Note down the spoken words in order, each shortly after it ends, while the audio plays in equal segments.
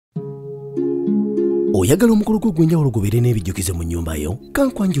Oyagala omukolo gw'ogwenjawulo gubeere n'ebijjukize mu nnyumba yo?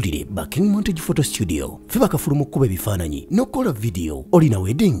 Kankwanjulire ba King Montage Photo Studio. Ffe bakafuluma okukuba ebifaananyi n'okukola video. Olina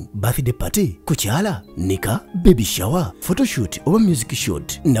wedding, birthday party, kukyala, nika, baby shower, photoshoot oba music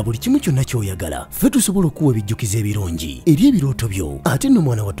shoot na buli kimu kyonna ky'oyagala. Ffe tusobola okuwa ebijjukize ebirungi eri ebirooto byo. Ate nno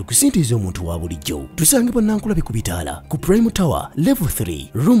mwana wattu kusintiiza omuntu wa bulijjo. Tusange Bannankulabe ku Bitaala ku Prime Tower Level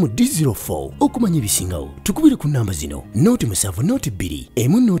 3 Room D04. Okumanya ebisingawo tukubire ku nnamba zino: Note 7 Note 2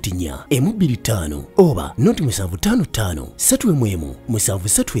 emu Note 4 emu 25 oba Note 755 3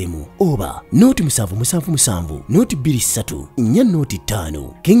 7 oba Note 777 Note 23 4 Note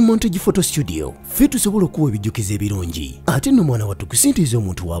 5. King Montage Photo Studio. Ffe tusobola okuwa ebijjukize ebirungi ate nno mwana wattu kusintiiza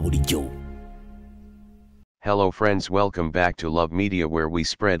omuntu wa bulijjo. Hello friends, welcome back to Love Media where we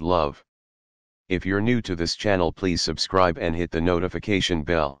spread love. If you're new to this channel, please subscribe and hit the notification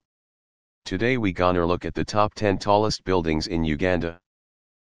bell. Today we gonna look at the top 10 tallest buildings in Uganda.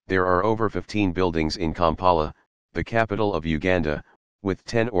 There are over 15 buildings in Kampala, the capital of Uganda, with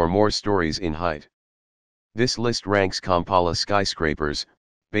 10 or more stories in height. This list ranks Kampala skyscrapers,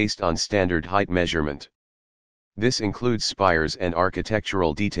 based on standard height measurement. This includes spires and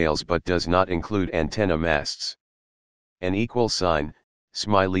architectural details but does not include antenna masts. An equal sign,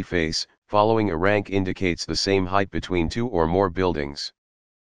 smiley face, following a rank indicates the same height between two or more buildings.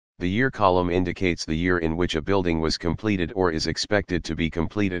 The year column indicates the year in which a building was completed or is expected to be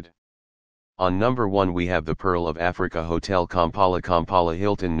completed. On number 1 we have the Pearl of Africa Hotel Kampala. Kampala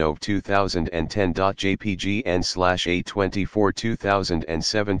Hilton Nov 2010.jpg/A24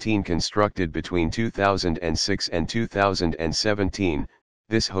 2017. Constructed between 2006 and 2017,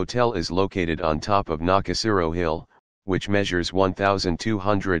 this hotel is located on top of Nakasero Hill, which measures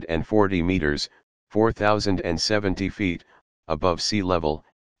 1,240 meters, 4,070 feet, above sea level,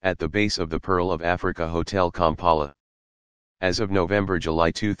 at the base of the Pearl of Africa Hotel Kampala. As of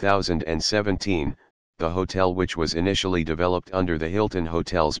November-July 2017, the hotel, which was initially developed under the Hilton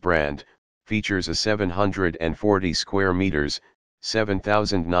Hotels brand, features a 740 square meters,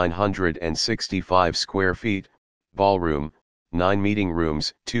 7,965 square feet, ballroom, 9 meeting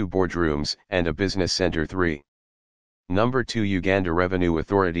rooms, 2 boardrooms, and a business center. 3. Number 2 Uganda Revenue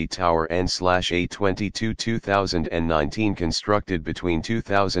Authority Tower N/A22 2019. Constructed between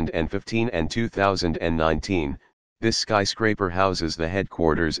 2015 and 2019, this skyscraper houses the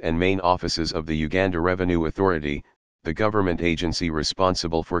headquarters and main offices of the Uganda Revenue Authority, the government agency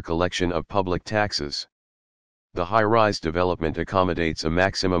responsible for collection of public taxes. The high-rise development accommodates a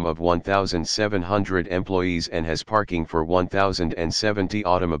maximum of 1,700 employees and has parking for 1,070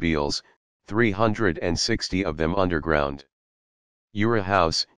 automobiles, 360 of them underground. Ura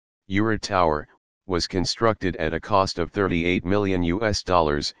House, Ura Tower, was constructed at a cost of $38 million,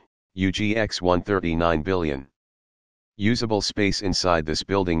 UGX 139 billion. Usable space inside this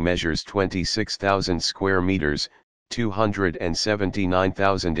building measures 26,000 square meters,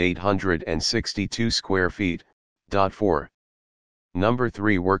 279,862 square feet. 4. Number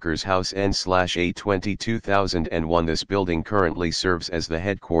 3 Workers' House N/A20 2001. This building currently serves as the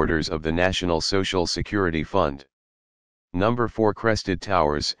headquarters of the National Social Security Fund. Number 4 Crested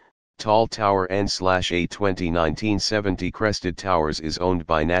Towers, Tall Tower N/A20 1970. Crested Towers is owned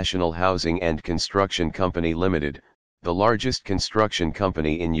by National Housing and Construction Company Limited, the largest construction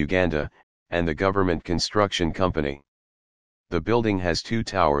company in Uganda, and the government construction company. The building has 2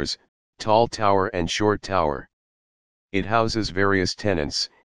 towers, Tall Tower and Short Tower. It houses various tenants,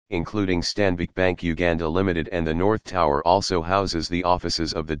 including Stanbic Bank Uganda Limited, and the North Tower also houses the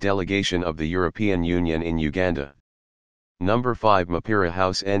offices of the delegation of the European Union in Uganda. Number 5 Mapira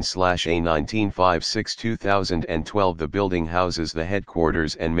House N/A 1956 2012. The building houses the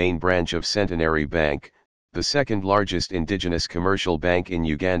headquarters and main branch of Centenary Bank, the second largest indigenous commercial bank in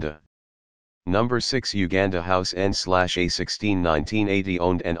Uganda. Number 6 Uganda House N/A 16 1980.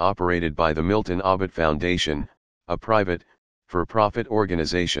 Owned and operated by the Milton Obbott Foundation, a private, for-profit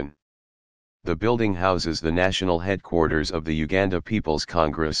organization. The building houses the national headquarters of the Uganda People's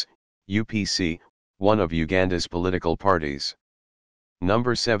Congress, UPC, one of Uganda's political parties.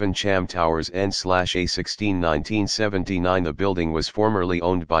 Number 7 Cham Towers N/A 16 1979. The building was formerly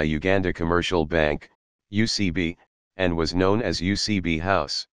owned by Uganda Commercial Bank, UCB, and was known as UCB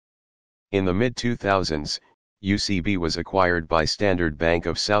House. In the mid-2000s, UCB was acquired by Standard Bank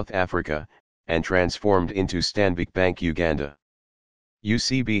of South Africa, and transformed into Stanbic Bank Uganda.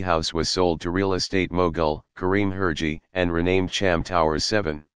 UCB House was sold to real estate mogul Karim Herji and renamed Cham Towers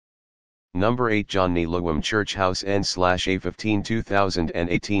 7. Number 8 John Nilawam Church House N/A 15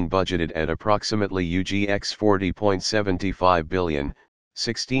 2018. Budgeted at approximately UGX 40.75 billion,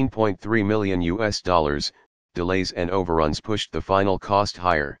 $16.3 million, delays and overruns pushed the final cost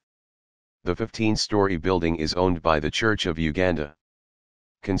higher. The 15-story building is owned by the Church of Uganda.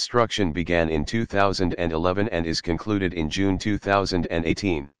 Construction began in 2011 and is concluded in June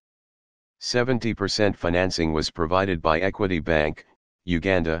 2018. 70% financing was provided by Equity Bank,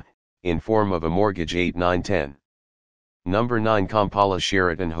 Uganda, in form of a mortgage 8910. Number 9 Kampala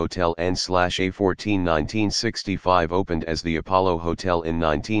Sheraton Hotel N/A14 1965 opened as the Apollo Hotel in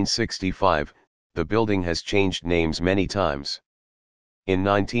 1965, the building has changed names many times. In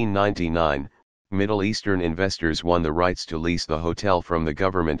 1999, Middle Eastern investors won the rights to lease the hotel from the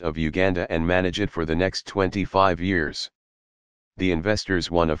government of Uganda and manage it for the next 25 years. The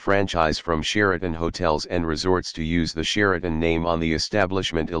investors won a franchise from Sheraton Hotels and Resorts to use the Sheraton name on the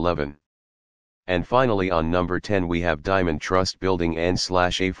establishment 11. And finally on number 10 we have Diamond Trust Building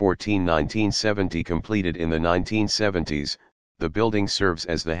N/A14 1970 completed in the 1970s, the building serves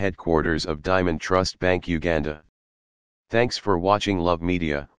as the headquarters of Diamond Trust Bank Uganda. Thanks for watching Love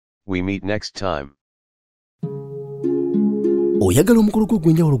Media, we meet next time. Oyagala omukolo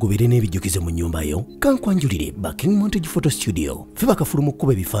gw'enjawulo gubeere n'ebijjukize mu nnyumba yo? Kankwanjulire Backing Montage Photo Studio. Ffe bakafulu mu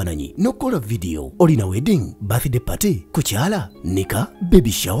kkuba ebifaananyi n'okukola video. Olina wedding, birthday party, kukyala, nika, baby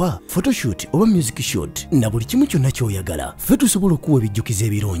shower, photoshoot oba music shoot na buli kimu kyonna ky'oyagala. Ffe tusobola okuwa ebijjukize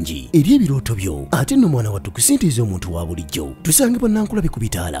ebirungi eri ebirooto byo. Ate nno mwana wattu kusintiiza omuntu wa bulijjo. Tusange Bannankulabi ku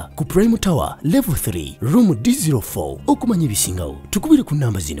Bitaala, ku Prime Tower, Level 3, Room D04. Okumanya ebisingawo, tukubire ku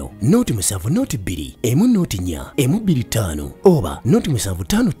nnamba zino: Note 7 Note 2, emu Note 4, emu 25. Oba Note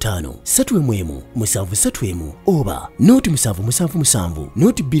 755 31 731 oba Note 777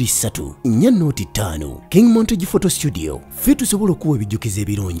 Note 23 4 Note 5. King Montage Photo Studio. Ffe tusobola okuwa ebijjukize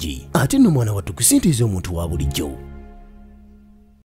ebirungi ate nno mwana wattu kusintiiza omuntu wa bulijjo.